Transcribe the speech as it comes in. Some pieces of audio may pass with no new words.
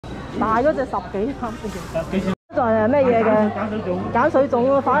大嗰隻10幾蚊。就係咩嘢嘅？鹼水粽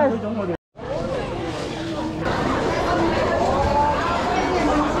咯，反而。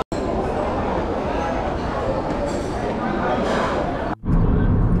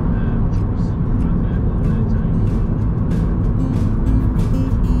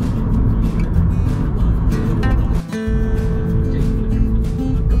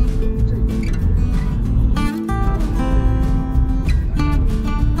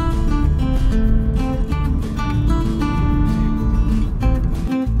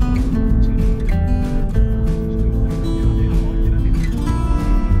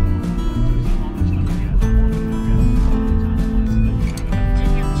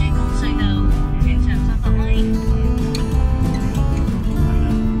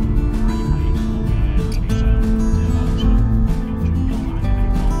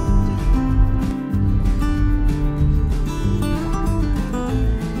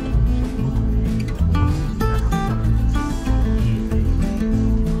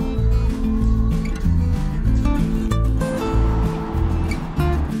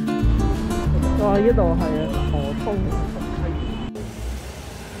哇！呢度係河涌。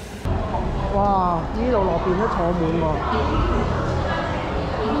哇！呢度落邊都坐滿喎。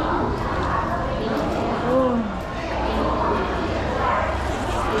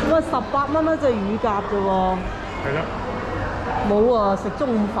咁啊，18蚊一隻乳鴿啫喎。係啦。冇啊！食中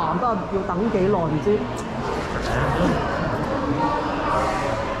午飯不過要等幾耐唔知。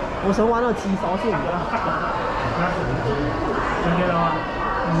我想玩個廁所先唔得。上幾樓啊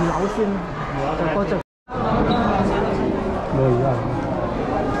？2樓先。就嗰隻。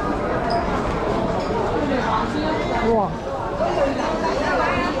哇！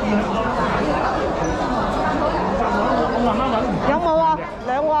有冇啊？2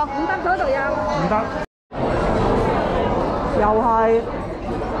個唔得嗰度有。唔得。又係。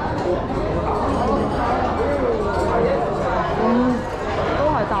都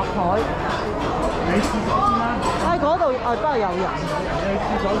係搭台。你廁所先啦。喺嗰度啊，都係有人。你廁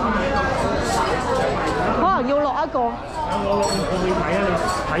所先。可能要落一個。我會睇啊，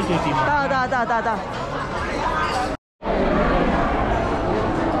你睇住點。得。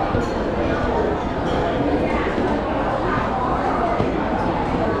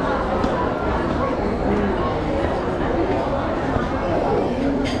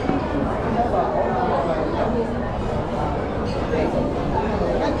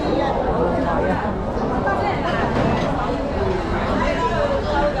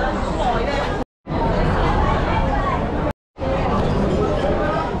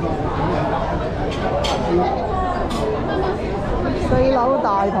4樓大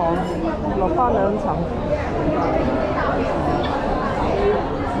堂，落翻2層。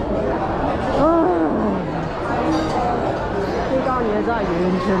呢間嘢真係完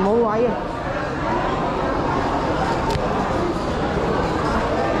全冇位啊！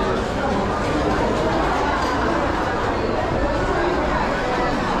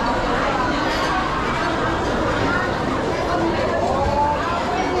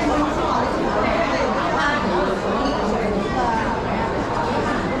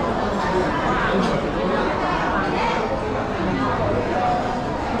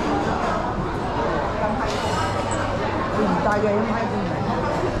大嘅。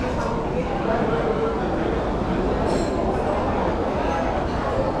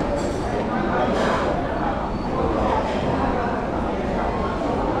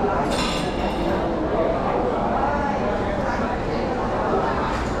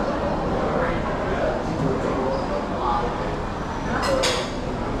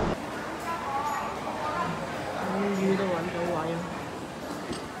終於都揾到位啊！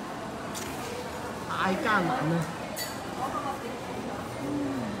太艱難啦！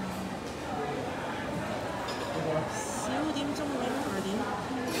小點、中點、大點。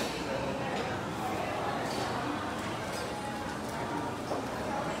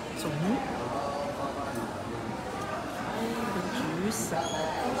粽，主食，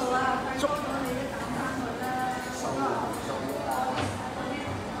粥。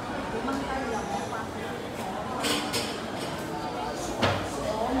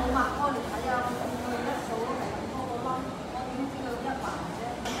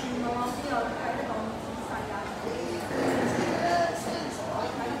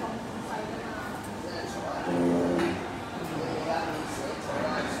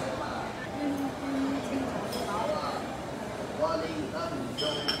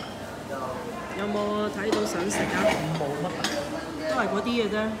有冇睇到想食啊？冇乜，都係嗰啲嘅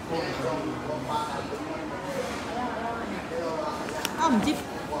啫。啊，唔知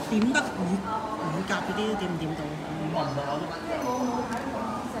點得乳鴿嗰啲點唔點到？問下咯。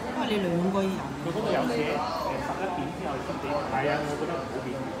因為你2個人。佢嗰個有寫11點之後先俾。係啊，我覺得唔好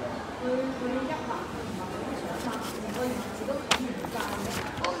點。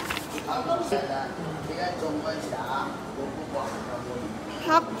黑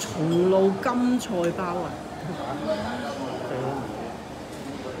松露金菜包啊！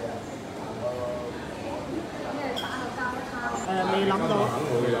未諗到。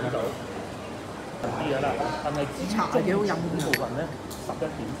會諗到。啲嘢啦，但係只茶幾好飲部分咧，11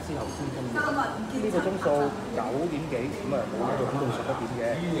點之後先通嘅。呢個鐘數9點幾，咁啊冇到到11點嘅。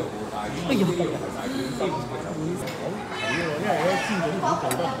哎呀！好睇喎，因為咧煎種魚做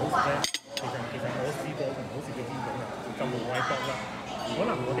得唔好食咧，其實我試過唔好食嘅煎種啊，就無謂搏啦。可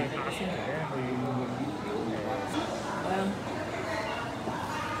能我哋下星期咧去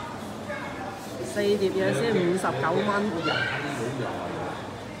4碟嘢先59蚊。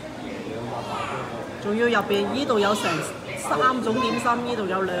仲要入邊呢度有成3種點心，呢度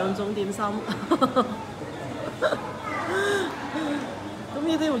有2種點心。咁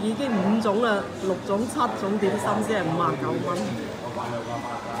呢啲已經5種啦，6種、7種點心先係59蚊。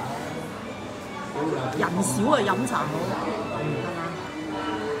人少啊，飲茶好，係嘛？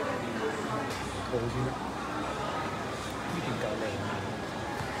好先啦，呢邊夠靚。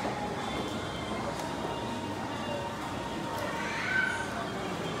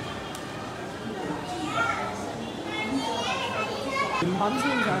甜品先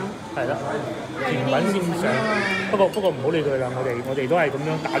上，係啦，甜品先上。不過唔好理佢啦，我哋都係咁樣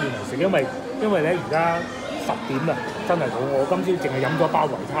打亂嚟食，因為咧而家10點啦，真係肚餓。我今朝淨係飲咗包維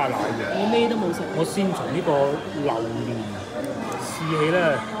他奶嘅。我咩都冇食。我先從呢個榴蓮試起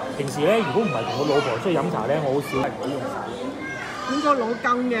啦。平時咧，如果唔係同我老婆出去飲茶咧，我好少係唔好用手。應該攞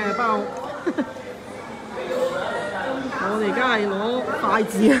羹嘅包。我哋而家係攞筷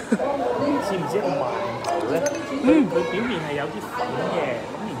子啊！似唔似一個饅頭咧？佢表面係有啲粉嘅，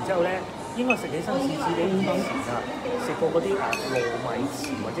咁然之後咧，應該食起身似你以前啊食過嗰啲糯米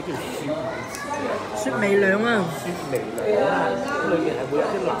糍或者叫雪米糍嘅。雪微涼啊！雪微涼啦，裏面係會有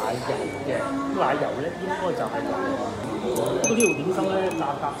啲奶油嘅，奶油咧應該就係呢條點心咧，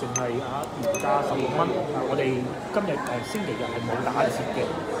價格淨係原價16蚊。我哋今日星期日係冇打折嘅，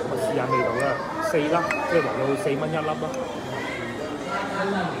我試下味道啦，4粒，即係圍到4蚊1粒咯。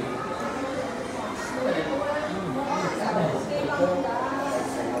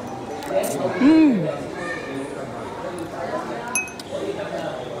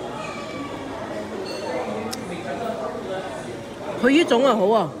佢呢種啊好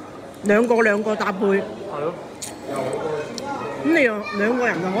啊，兩個搭配。係咯。咁你又2個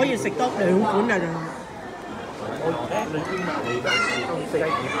人就可以食多2款㗎咋？我咧裏邊埋你4雞碟。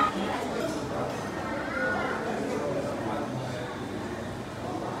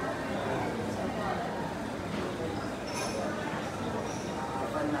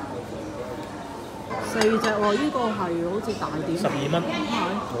4隻喎，呢個係好似大點。12蚊，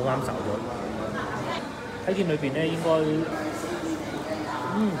冇啱手咗。睇見裏邊咧應該，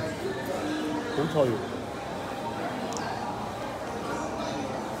好脆。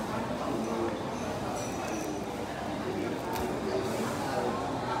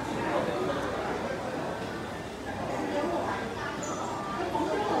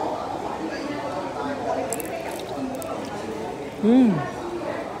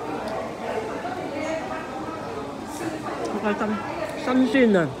好新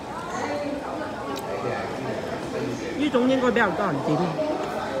鮮啊！呢種應該比較多人點。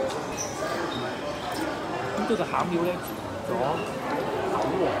咁佢個餡料咧，咗口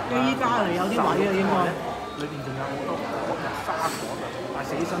黃。依家係有啲位啊，應該。裏邊仲有好多果仁沙果嘅，但係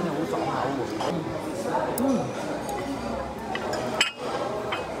食起身咧好爽口喎。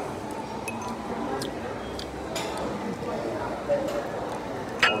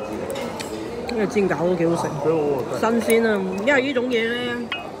呢個煎餃都幾好食，新鮮啊！因為呢種嘢咧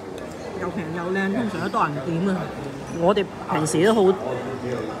又平又靚，通常都多人點啊。我哋平時都好，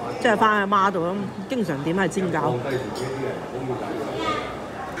即係翻阿媽度咁，經常點係煎餃。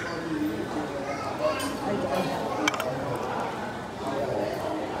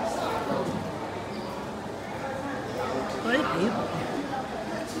嗰啲皮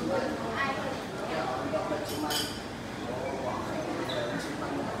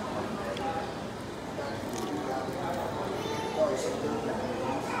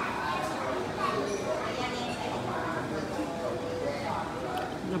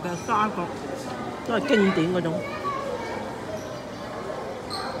入邊係沙葛，都係經典嗰種。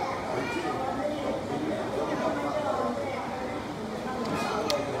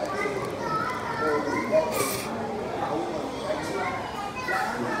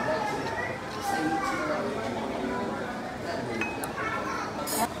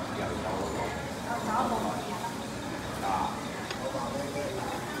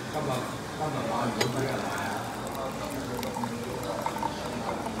我咪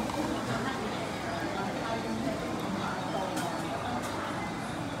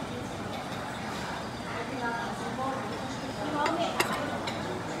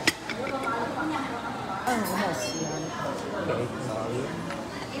試下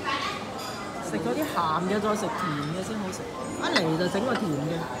食嗰啲鹹嘅，再食甜嘅先好食。一嚟就整個甜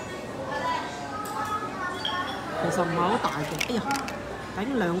嘅，其實唔係好大嘅。哎呀，頂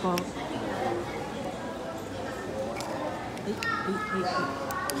兩個。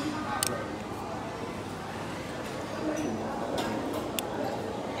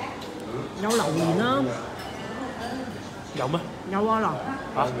有榴蓮啦。有咩？有啊嗱。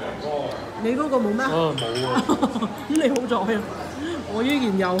嚇？你嗰個冇咩？哦，冇喎。咁你好在啊！我依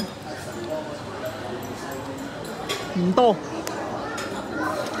然有，唔多。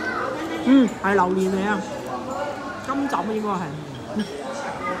係榴蓮嚟啊！金枕應該係，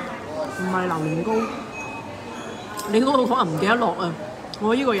唔係榴蓮糕。你嗰個可能唔記得落啊！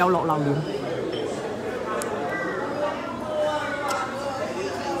我依個有落榴蓮。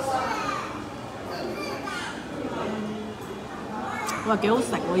哇，幾好食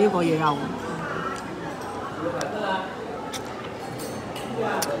喎！依個嘢又〜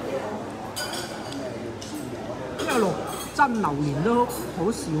因為落真榴蓮都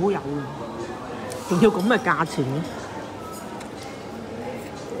好少有嘅，仲要咁嘅價錢嘅。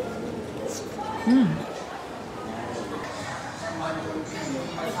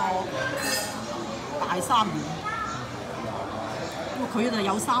大三元，佢就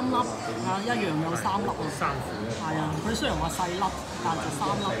有3粒，一樣有3粒啊。3款。係啊，佢雖然話細粒，但就3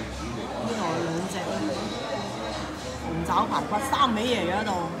粒。呢度2隻紅爪排骨，3味嚟嘅嗰度。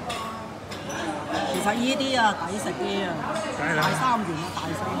其實依啲啊抵食啲啊，大3元啊，大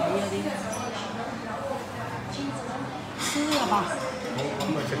4味嗰啲。燒啊吧！咁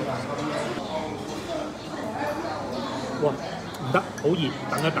咪整大。哇！唔得，好熱，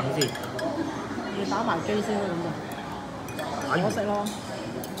等一等先。要打埋機先啦，咁就。我食咯。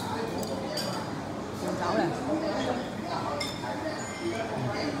紅爪咧。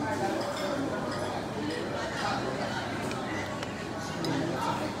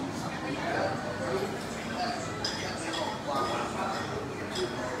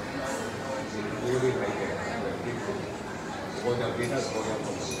我就記得我有同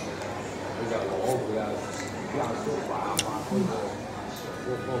事，佢就攞佢啊啲阿叔話嗰個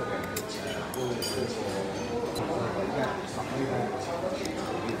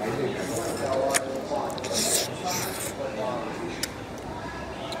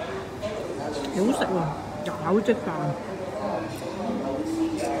幾好食喎，入口即化。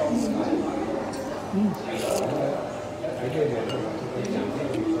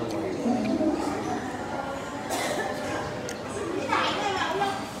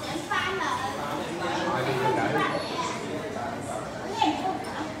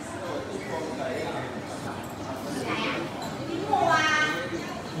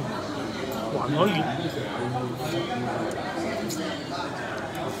還可以。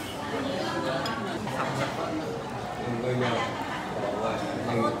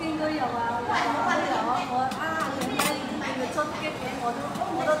我見佢又話分咗，我點解要出擊嘅？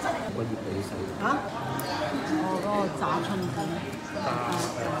我都真係。個月餅細。嚇？嗰個炸春卷。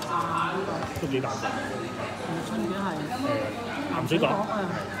炸呢個。都幾大隻。春卷係。鹹水角。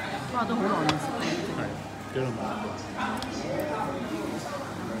哇！都好耐未食。係，幾耐冇？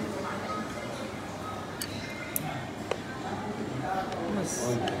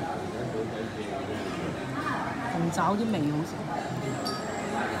紅爪啲味好食。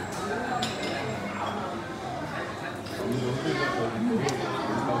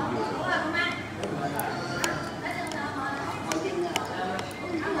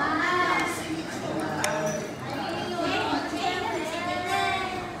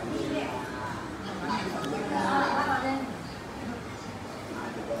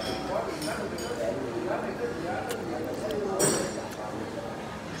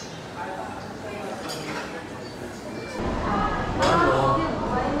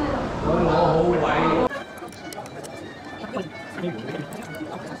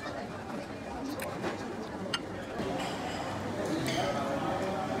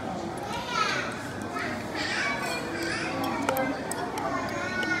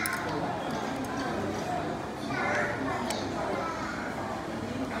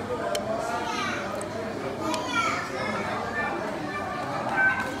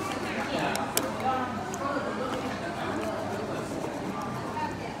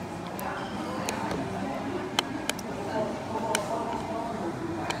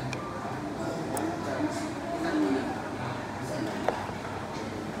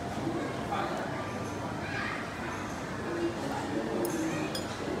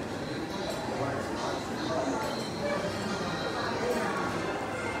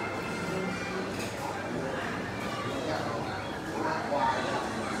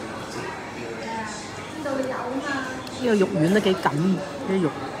呢個肉丸都幾緊啲肉，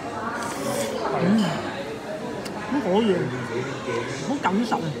咁可以，好緊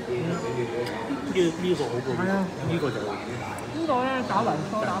實啊！呢個好過，係啊，呢個就呢個咧打圍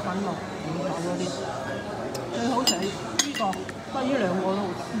梳打粉落，打嗰啲，最好食呢個，不過呢兩個都好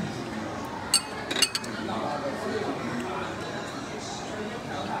食。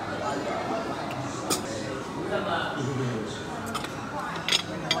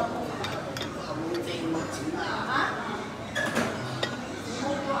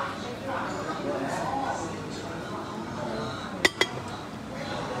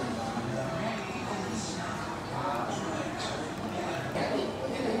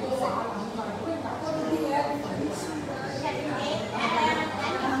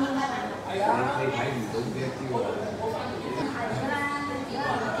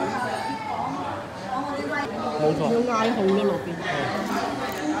冇錯。要嗌號咯落邊。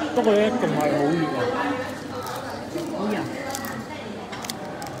不過咧，仲係好熱啊！好熱。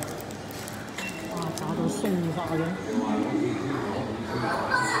哇！炸到鬆化嘅。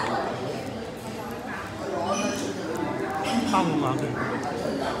三五萬嘅。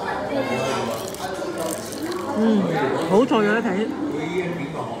好脆啊！睇。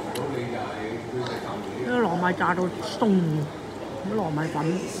呢個糯米炸到鬆，啲糯米粉。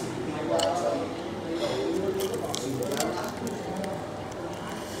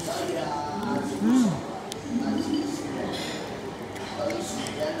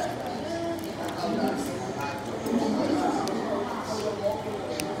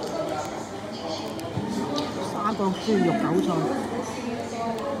沙角豬肉韭菜。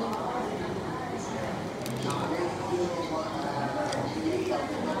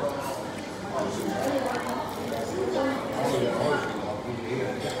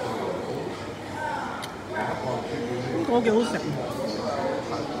呢個幾好食，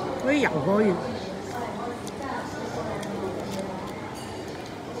嗰啲油可以。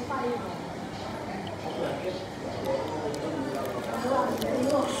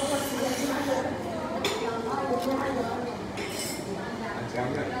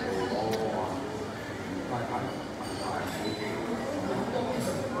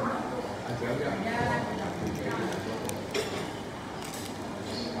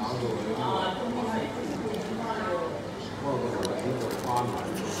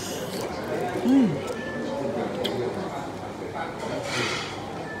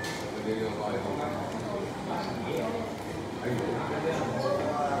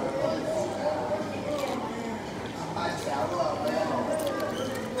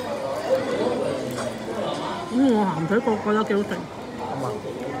我鹹水角覺得幾好食。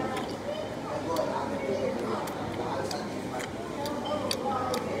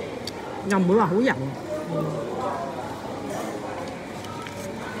又唔會話好油。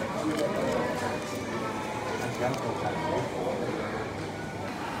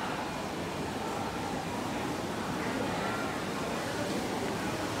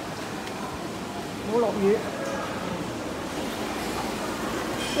冇落雨，呢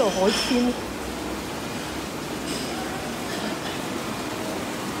度海鮮。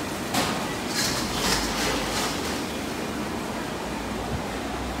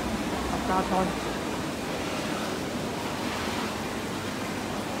加菜，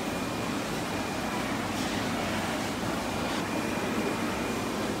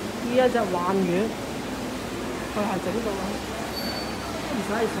呢一隻鯇魚，佢係整到都唔使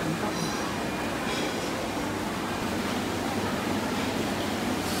係成粒。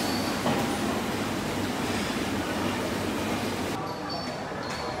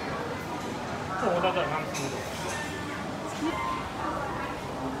我覺得都係啱燒嘅。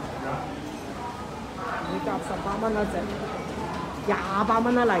你夾18蚊一隻，28蚊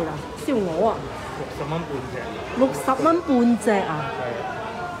一嚟啦，燒鵝啊60蚊半隻。60蚊半隻啊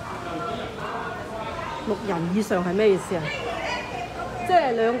！6人以上係咩意思啊？即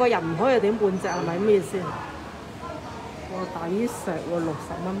係2個人唔可以點半隻係咪咩意思？哇！抵食喎，60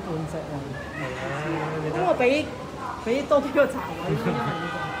蚊半隻啊！咁我俾多啲個茶位先啦，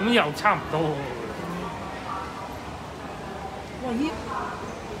係咁又差唔多喎。哇！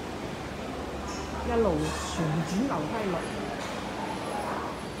一路旋轉樓梯落。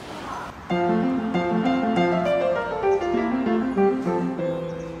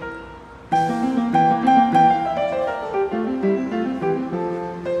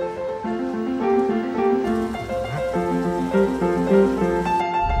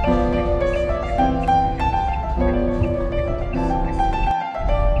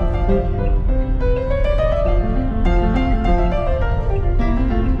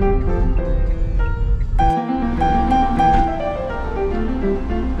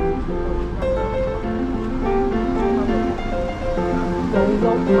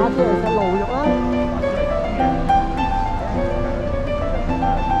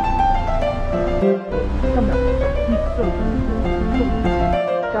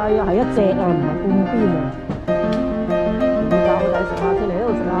雞啊，係一隻啊，唔係半邊啊。魚餃好抵食啊，先嚟呢度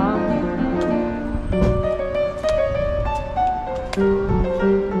食下。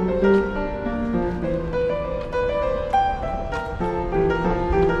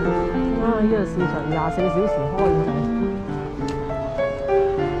呢個市場24小時開嘅。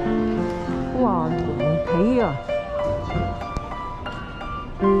哇，羊皮啊！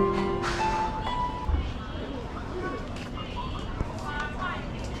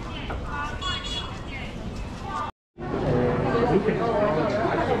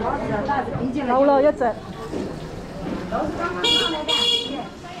夠啦，一隻。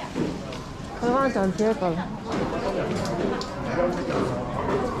去翻上次一個。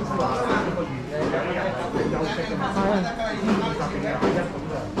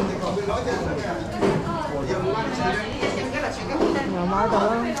又買到啦。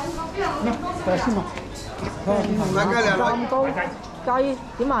買雞兩蛋糕雞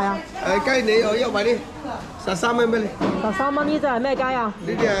點賣啊？雞你有優惠啲，13蚊俾你。13蚊呢隻係咩雞啊？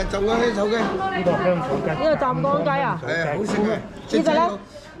呢啲係浸乾香草雞。呢個香草雞。呢個湛江雞啊？係好食嘅。呢隻咧？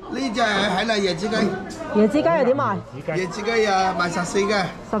呢隻係海南椰子雞。椰子雞係點賣？椰子雞啊，賣14嘅。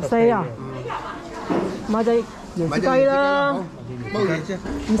14啊？買隻椰子雞啦。冇椰子。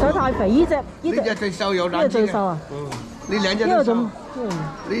唔使太肥，呢隻呢隻最瘦有呢蛋隻最瘦啊？呢兩隻都瘦。呢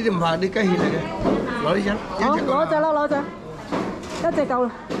啲唔係啲雞血嚟嘅，攞呢隻。好，攞隻啦，攞隻，一隻夠啦。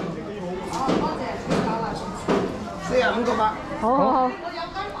45個8。好好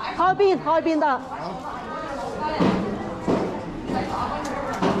好，開邊得啦。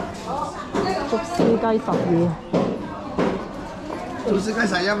竹絲雞12。竹絲雞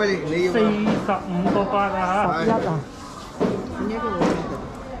11俾你，你要45個8啊11啊。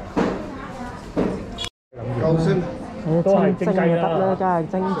夠先。都係蒸雞啦，得啦，梗係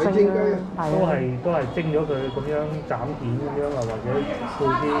蒸啦，都係蒸咗佢咁樣斬件咁樣啊，或者配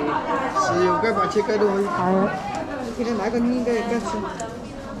啲豉油雞、白切雞都可以。係啊。今天拿個呢個雞翅，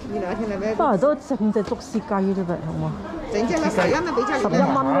你哪天嚟咩？不過都整隻竹絲雞啫呗，好嘛？整隻啦，11蚊俾11蚊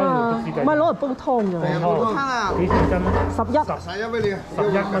啊，唔係攞嚟煲湯㗎。煲湯啊！幾錢斤啊？11俾你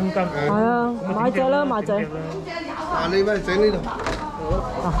，11蚊斤。係啊，買隻啦，買隻。啊，你咪整呢度。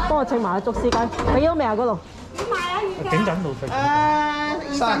嗱，幫我稱埋竹絲雞，俾咗未啊？嗰度？整緊到食。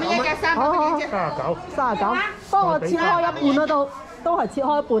20蚊一隻，300蚊一隻。39，幫我切開一半啦，都係切開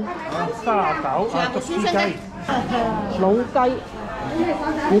一半。39啊，竹絲雞。老雞，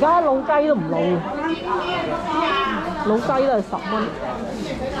而家老雞都唔老，老雞都係10蚊。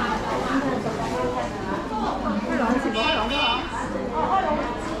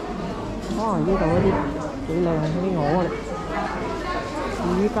可能呢度嗰啲幾靚，啲鵝嚟，乳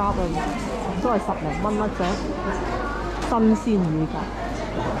鴿啊，都係10零蚊一隻，新鮮乳鴿。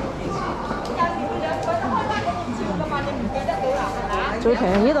最平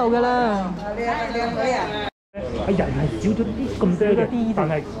呢度嘅啦。靚女啊！係人係少咗啲咁多嘅，但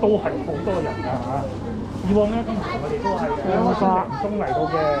係都係好多人㗎嚇。以往咧，我哋都係人中嚟到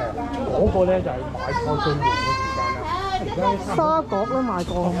嘅，嗰個咧就係買菜最忙嘅時間啦。而家沙角都買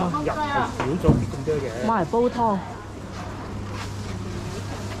過啊嘛，人係少咗啲咁多嘅。買嚟煲湯。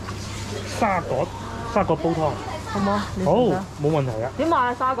沙角煲湯，好唔好？好，冇問題啊。點賣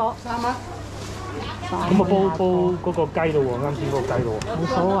啊？沙角3蚊。咁啊煲嗰個雞咯喎，啱先嗰個雞咯喎。冇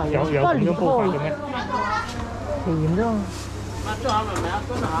所謂，有咁樣煲法嘅咩？甜啫嘛。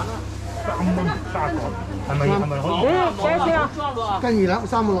3蚊沙角，係咪可以？咦，幾多錢啊？跟住啦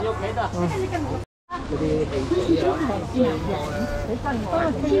，3個6。4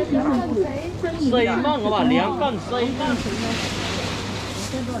蚊，我話2斤4蚊。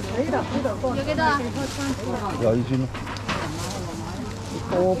要幾多啊？有意見咯。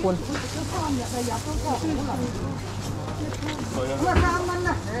個半。咁啊3蚊啦，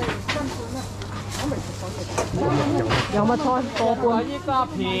有乜菜？個半。依家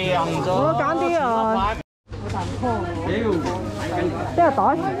平咗。我揀啲啊。一個袋。3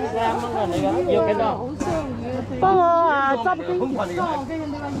蚊啊，你嘅要幾多？幫我執啲。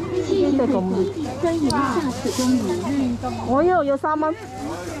呢隻咁。我呢度要3蚊。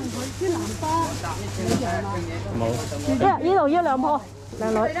冇。呢度1、2棵，靚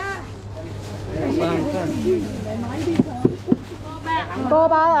女。多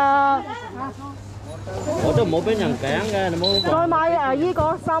包啊！我都冇俾人揀嘅，你冇。再買呢個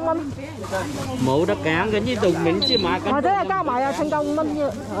3蚊。冇得揀嘅，呢度明知買緊。或者係加埋啊，稱夠5蚊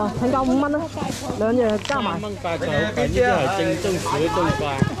啫，稱夠5蚊啦，兩樣加埋。3蚊8嚿，呢啲係正宗水中價。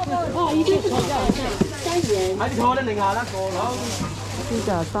喺錯咧，另下啦，個佬。呢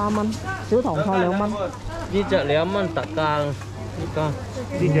隻係3蚊，小棠菜2蚊。呢隻2蚊特價。呢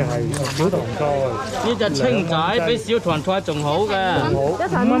只係小糖菜，隻青仔比小糖菜仲好嘅。好一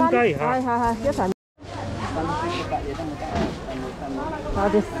齊5蚊蚊，雞嚇。係一齊。有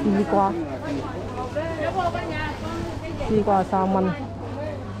隻絲瓜，絲瓜3蚊。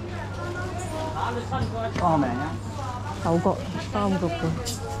多名啊！9個3個半。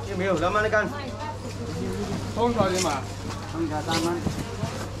要唔要2蚊一斤？湯菜點啊？湯菜3蚊。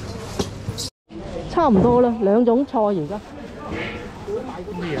差唔多啦，2種菜而家。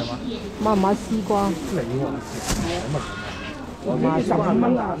咩係嘛？買唔買絲瓜？你買15蚊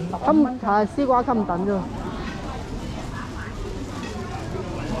啊！係絲瓜襟等啫。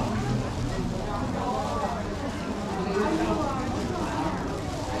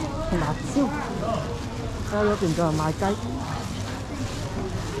辣椒，喺嗰邊仲係賣雞。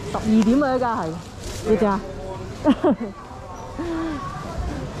12點啊！依家係幾正啊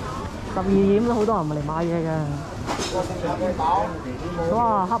？12點都好多人嚟買嘢嘅。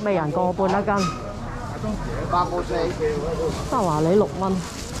哇！黑美人個半一斤，3華李6蚊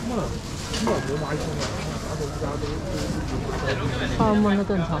，3蚊一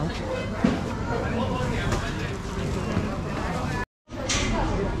斤橙。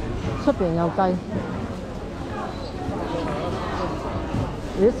出邊有雞，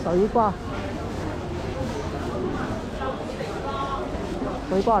咦水瓜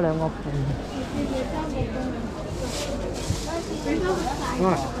2個半。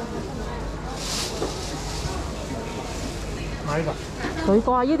買呢個。水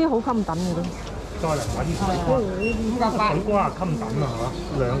瓜呢啲好襟等嘅都。再嚟買啲水瓜，水瓜啊襟等啊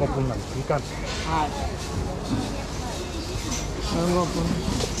嚇，2個半銀紙斤。係。2個半，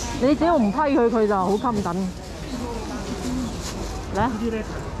你只要唔批佢，佢就好襟等。嚟。呢啲咧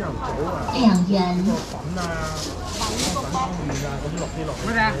朝頭早啊，2元。粉啊，粉湯麵啊，咁落啲落去。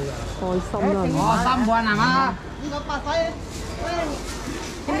咩啊？開心啦！我3半係嘛？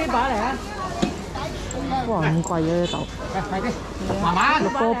呢啲擺嚟啊！哇，咁貴嘅啲豆。快啲，慢慢。 6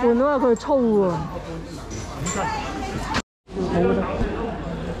個半咯，佢粗喎。好啦。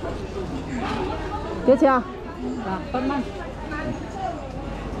幾錢啊？8蚊。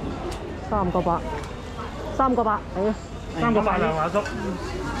3個8，3個8，係啊。3個8兩華叔。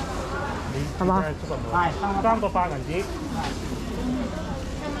係嘛？係3個8銀紙。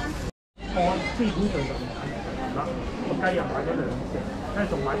按基本上就嗱，個雞又買咗2隻，跟住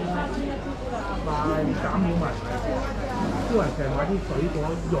仲買啲咩？買減料埋，啲人成日買啲水果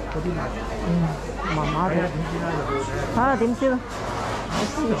肉嗰啲埋。麻麻地。睇下點先啦。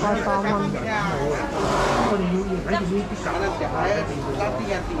絲瓜3蚊。我哋要睇住呢啲價咧，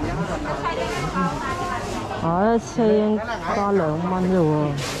青瓜2蚊啫喎，2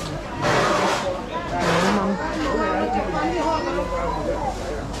蚊。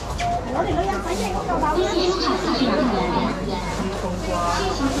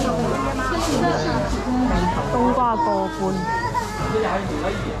冬瓜個半，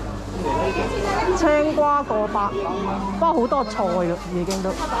青瓜個8，不過好多菜咯，已經都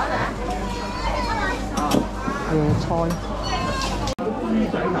椰菜。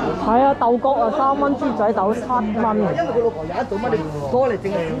係啊，豆角啊3蚊，豬仔豆7蚊。因為佢老婆有一種乜你過嚟淨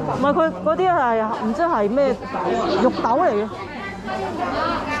係煮飯。唔係佢嗰啲係唔知係咩肉豆嚟嘅。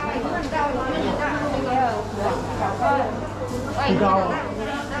啲膠啊！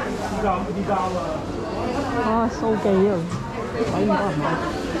啲膠啊！啊，蘇記啊，睇唔到人買。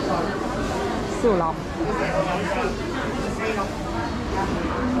燒臘，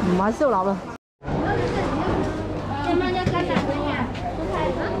唔買燒臘啦。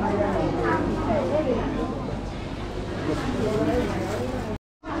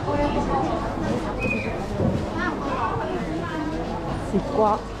節瓜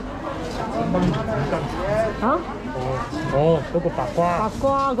7蚊2斤。嚇？哦，嗰個白瓜。白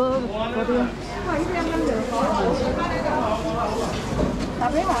瓜嗰啲。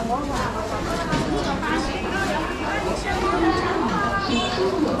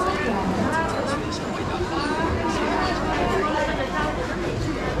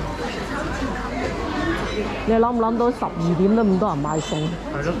你諗唔諗到12點都咁多人買餸？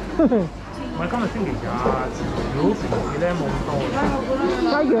係咯。唔係今日星期日，如果平時咧冇咁多。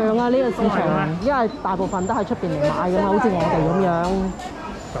一樣啊！呢個市場，因為大部分都喺出邊嚟買㗎嘛，好似我哋咁樣。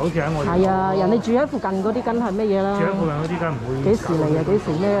就好似喺我哋。係啊，人哋住喺附近嗰啲梗係乜嘢啦？住喺附近嗰啲梗唔會。幾時嚟啊？幾時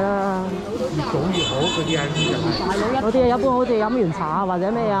咩啦？越早越好，嗰啲喺邊就係。嗰啲啊，一般好似飲完茶啊或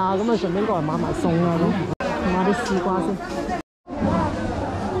者咩啊，咁啊順便過嚟買埋餸啊咁。買啲絲瓜先。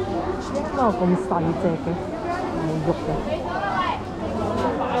不過咁細隻嘅，冇肉嘅。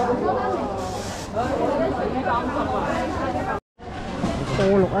多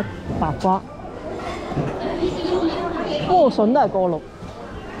6一白瓜，哇！個筍都係個六。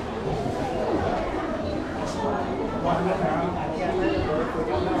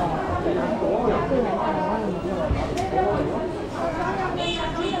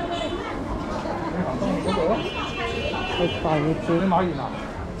你買完啦？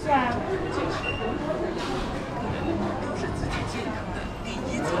是啊。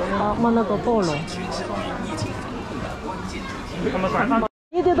8蚊一個菠蘿。係咪揀翻？呢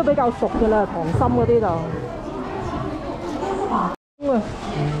啲都比較熟嘅啦，溏心嗰啲就。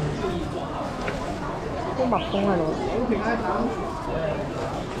啲蜜蜂喺度，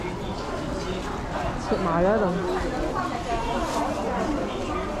切埋喺度。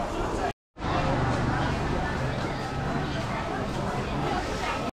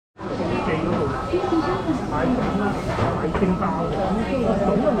買蒸包嘅，總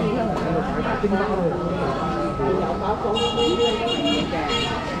都唔知係咪買大蒸包嘅。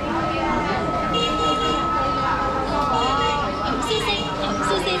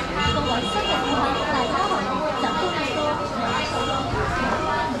各位新嘅顧客，大家好，就歡迎多。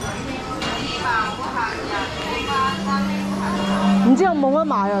唔知有冇得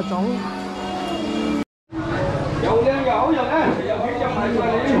賣啊，總。又靚又好用啊！有幾隻賣晒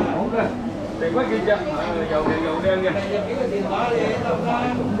你好嘅，嚟翻幾隻，又靚又靚嘅。幾個電話你得唔得？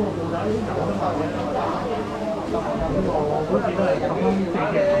好似都係咁樣4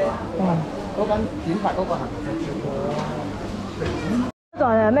隻。嗰間剪髮嗰個行。就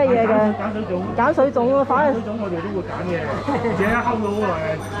係咩嘢嘅？揀水種咯，反而水種我哋都會揀嘅，而且睺到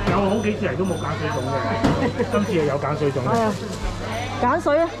有好幾次嚟都冇揀水種嘅，今次又有揀水種。係啊，揀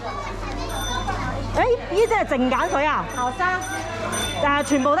水啊！誒，呢隻係淨揀水啊？豆沙。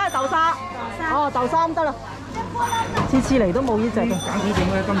全部都係豆沙。哦，豆沙咁得啦。次次嚟都冇呢隻嘅。揀水種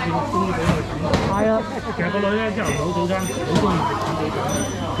咧，今次終於俾我哋揀到。係啊。其實個女咧朝頭早早餐好中意食揀水種。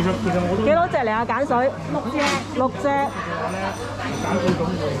其實我都。幾多隻嚟啊？揀水？6隻。6隻。揀水種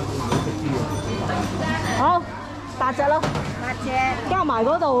會食啲嘅。好，8隻啦。8隻。加埋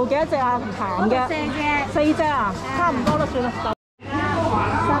嗰度幾多隻啊？鹹嘅。4隻啊？差唔多啦，算啦。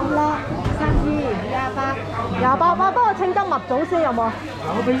28，幫我清金蜜棗先有冇？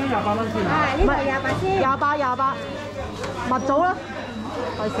我俾咗28蚊先。係呢度28先。28，蜜棗啦，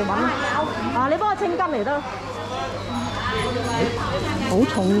費事揾啦。你幫我清金嚟得啦。好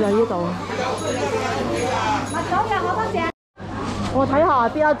重嘅呢度。蜜棗有好多隻。我睇下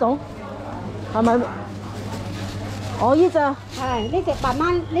邊一種，係咪？我呢隻係呢隻8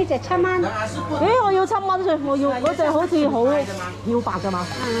蚊，呢隻7蚊。咦，我要7蚊先，我要嗰隻好似好漂白㗎嘛。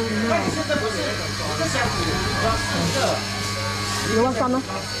要一斤啦。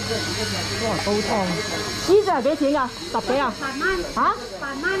哇，煲湯。呢隻係幾錢㗎？10幾啊？8蚊。嚇？8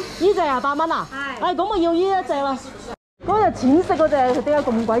蚊。呢隻係8蚊啊？係。咁我要呢一隻啦。嗰隻淺色嗰隻點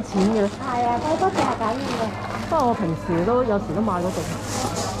解咁鬼淺嘅咧？係啊，嗰隻係緊要嘅。不過我平時都有時都買嗰隻。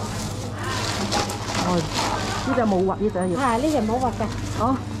呢隻冇核，呢隻要。係，呢隻冇核嘅。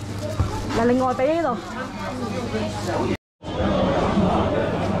好，嗱，另外俾呢度。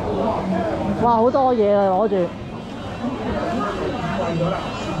哇，好多嘢啊，攞住。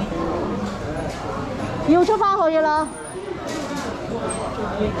要出翻去㗎啦。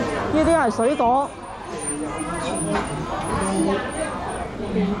呢啲係水果。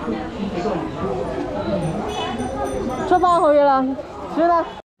出翻去㗎啦，算啦。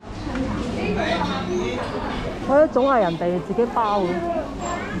嗰啲總係人哋自己包嘅，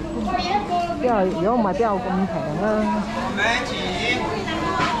因為如果唔係邊有咁平啦？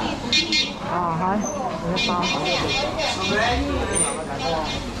啊，係，有一包。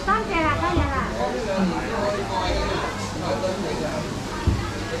多謝啦，多謝啦。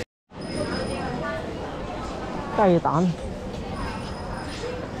雞蛋。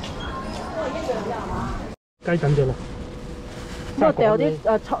雞等咗啦。咁我掉啲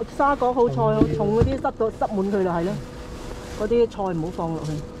沙果好菜好重嗰啲塞滿佢就係咯，嗰啲菜唔好放落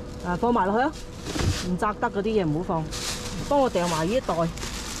去，放埋落去啊，唔摘得嗰啲嘢唔好放，幫我掉埋呢一袋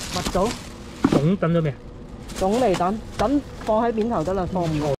蜜棗。粽等咗未？粽未等，等放喺面頭得啦，放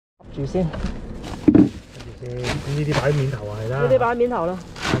唔落住先。咁呢啲擺喺面頭係啦。呢啲擺喺面頭啦。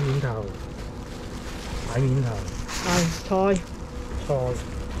擺面頭。係菜。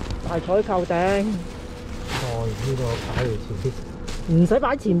大菜扣頂。呢個擺喺前邊，唔使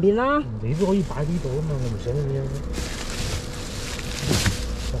擺前邊啦。你都可以擺呢度啊嘛，我唔想咁樣。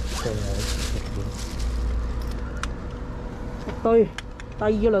對，第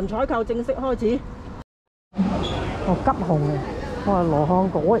2輪採購正式開始。哦，急紅嘅，我係羅漢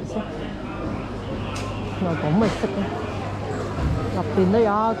果嚟先。原來咁嘅色嘅，入邊都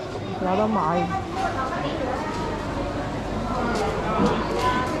有得買。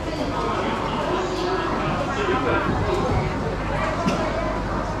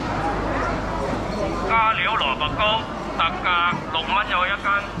蔔糕特價6蚊有一間。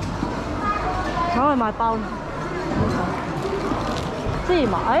攞去買包。芝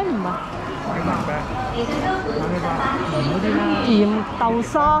麻，誒唔係。鹽豆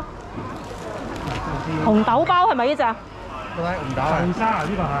沙。紅豆包係咪呢隻？紅豆啊！豆沙啊，呢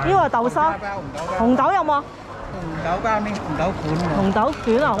個係。呢個係豆沙。紅豆有冇？紅豆包呢？紅豆卷啊！紅豆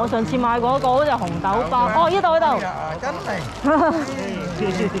卷啊！我上次買嗰個好似係紅豆包。哦，呢度呢度。真係。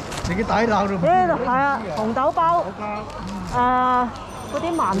自己抵鬧到。呢度係啊，紅豆包。嗰啲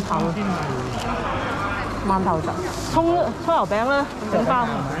饅頭。饅頭葱油餅啦，整包。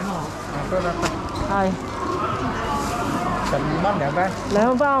係。15蚊2包。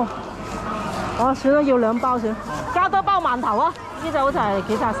2包。哦，算啦，要2包算。加多包饅頭啊！呢隻好似係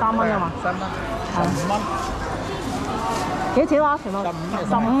幾錢？3蚊啊嘛。3蚊。15蚊。幾錢話？全部15。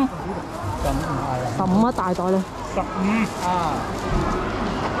15一大袋咧。15啊。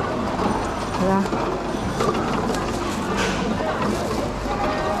係啊。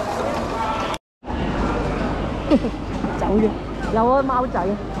走咗，有個貓仔。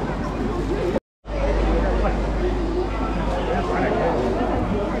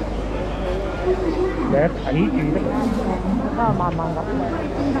你睇住得。慢慢咁。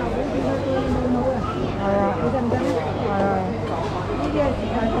係啊。係啊。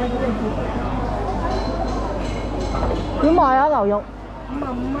點賣啊牛肉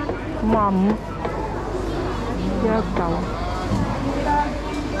？55蚊。55。一嚿。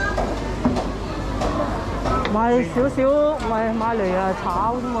買少少，買嚟啊炒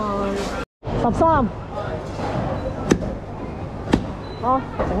啫嘛。13。好，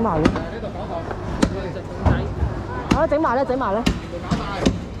整埋佢。好，整埋咧，整埋咧。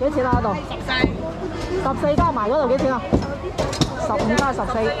幾錢啊？嗰度？14加埋嗰度幾錢啊？15加14。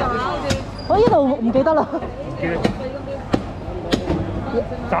我呢度唔記得啦。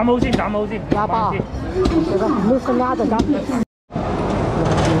斬好先，28。唔記得，唔好信啦，陣間。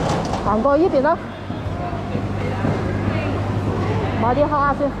行過去呢邊啦。買啲蝦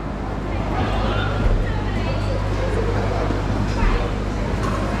先。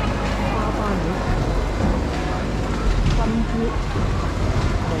蝦翻嚟。金豬。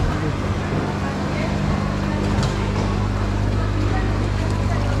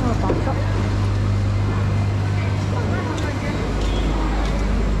白汁。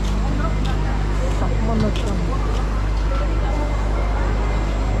10蚊一斤。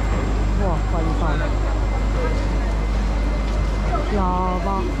哇，貴曬。28。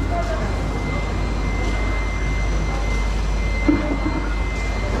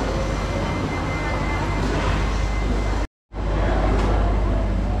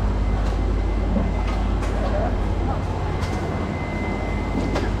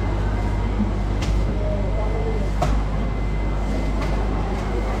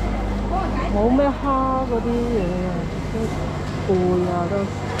冇咩蝦嗰啲嘢啊，啲貝啊都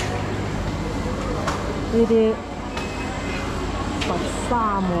呢啲。13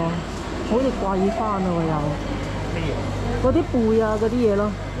喎，好似貴翻喎又。咩嘢？嗰啲貝啊，嗰啲嘢咯。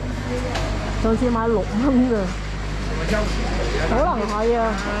上次買6蚊咋。可能係啊，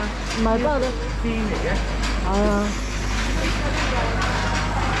唔係不過你鮮嚟嘅。係啊。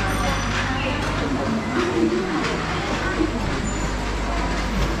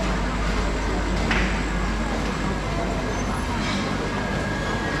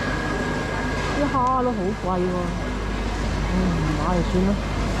啲蝦都好貴喎。買就算啦，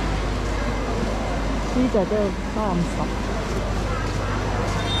呢隻都30。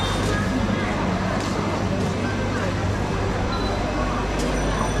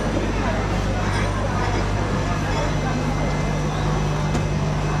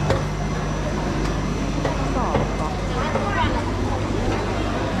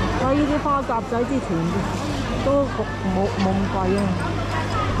呢啲花甲仔之前都冇咁貴啊，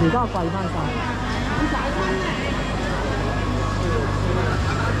而家貴翻晒。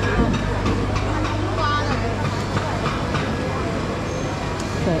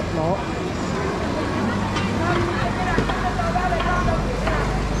石螺，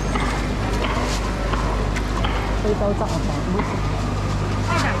非洲汁啊，唔好食。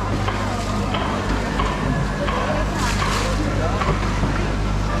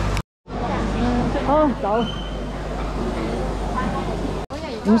好，走。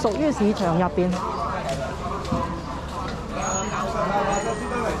唔屬於市場入邊。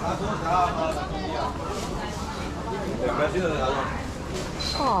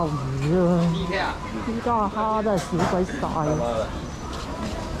蝦魚啊！依家嘅蝦真係少鬼晒，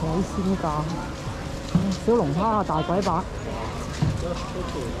好鮮價。小龍蝦啊，大鬼把。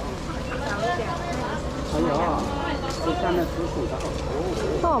還有啊，是幹的紫薯的。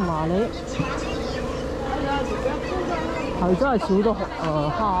大馬梨。係真係少咗蝦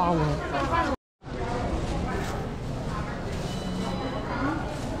喎。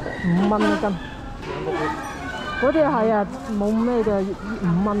5蚊一斤。嗰啲係啊，冇咩嘅5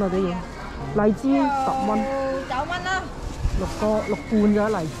蚊啊啲嘢。荔枝10蚊。9蚊啦。6罐咋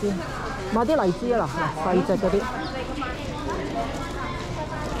荔枝？買啲荔枝啊嗱，細隻嗰啲。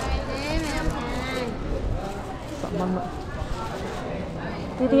10蚊啦。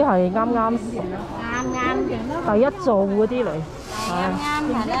呢啲係啱第一做嗰啲嚟，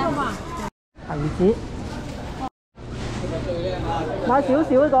提子。買少少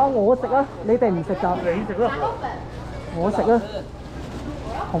講我食啊，你哋唔食就你食啦，我食啊。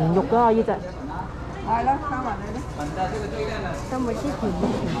紅肉啊呢隻。係啦，三環你啦。有冇啲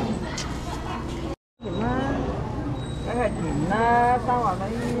甜啦？梗係甜啦，三環米。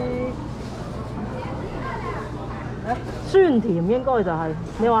酸甜應該就係、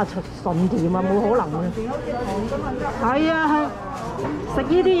你話純甜啊，冇可能嘅。係啊係，食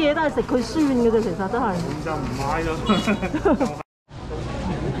呢啲嘢都係食佢酸嘅啫，其實真係。就唔買啦。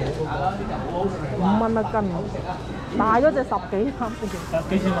5蚊一斤，大嗰隻10幾啱先。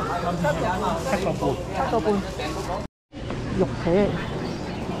幾錢啊？7個半。7個半。肉皮。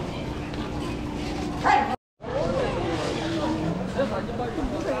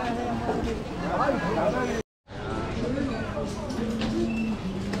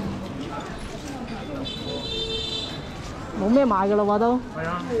冇咩賣㗎啦喎都。係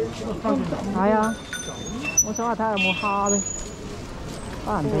啊，翻轉頭。係啊，我想下睇下有冇蝦咧，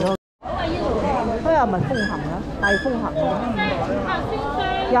可能俾我。都係咪風行啊？係風行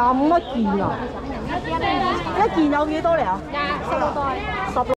25一件啊！一件有幾多嚟啊？10袋。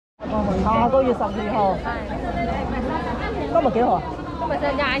下個月12號。今日幾號啊？今日就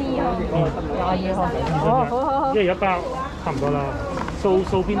22號。22號。哦，好。一人一包，差唔多啦。掃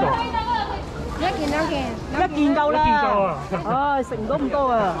邊度？一件2件。一件夠啦。一件夠啊！唉，食唔到咁多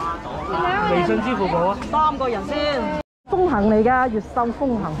啊！微信支付寶啊！3個人先。風行嚟㗎，越秀風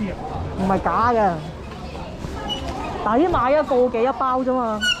行，唔係假嘅。抵買1個幾一包啫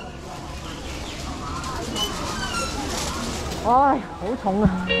嘛。唉，好重啊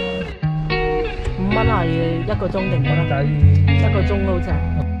！5蚊係1個鐘定幾多？1個鐘好似。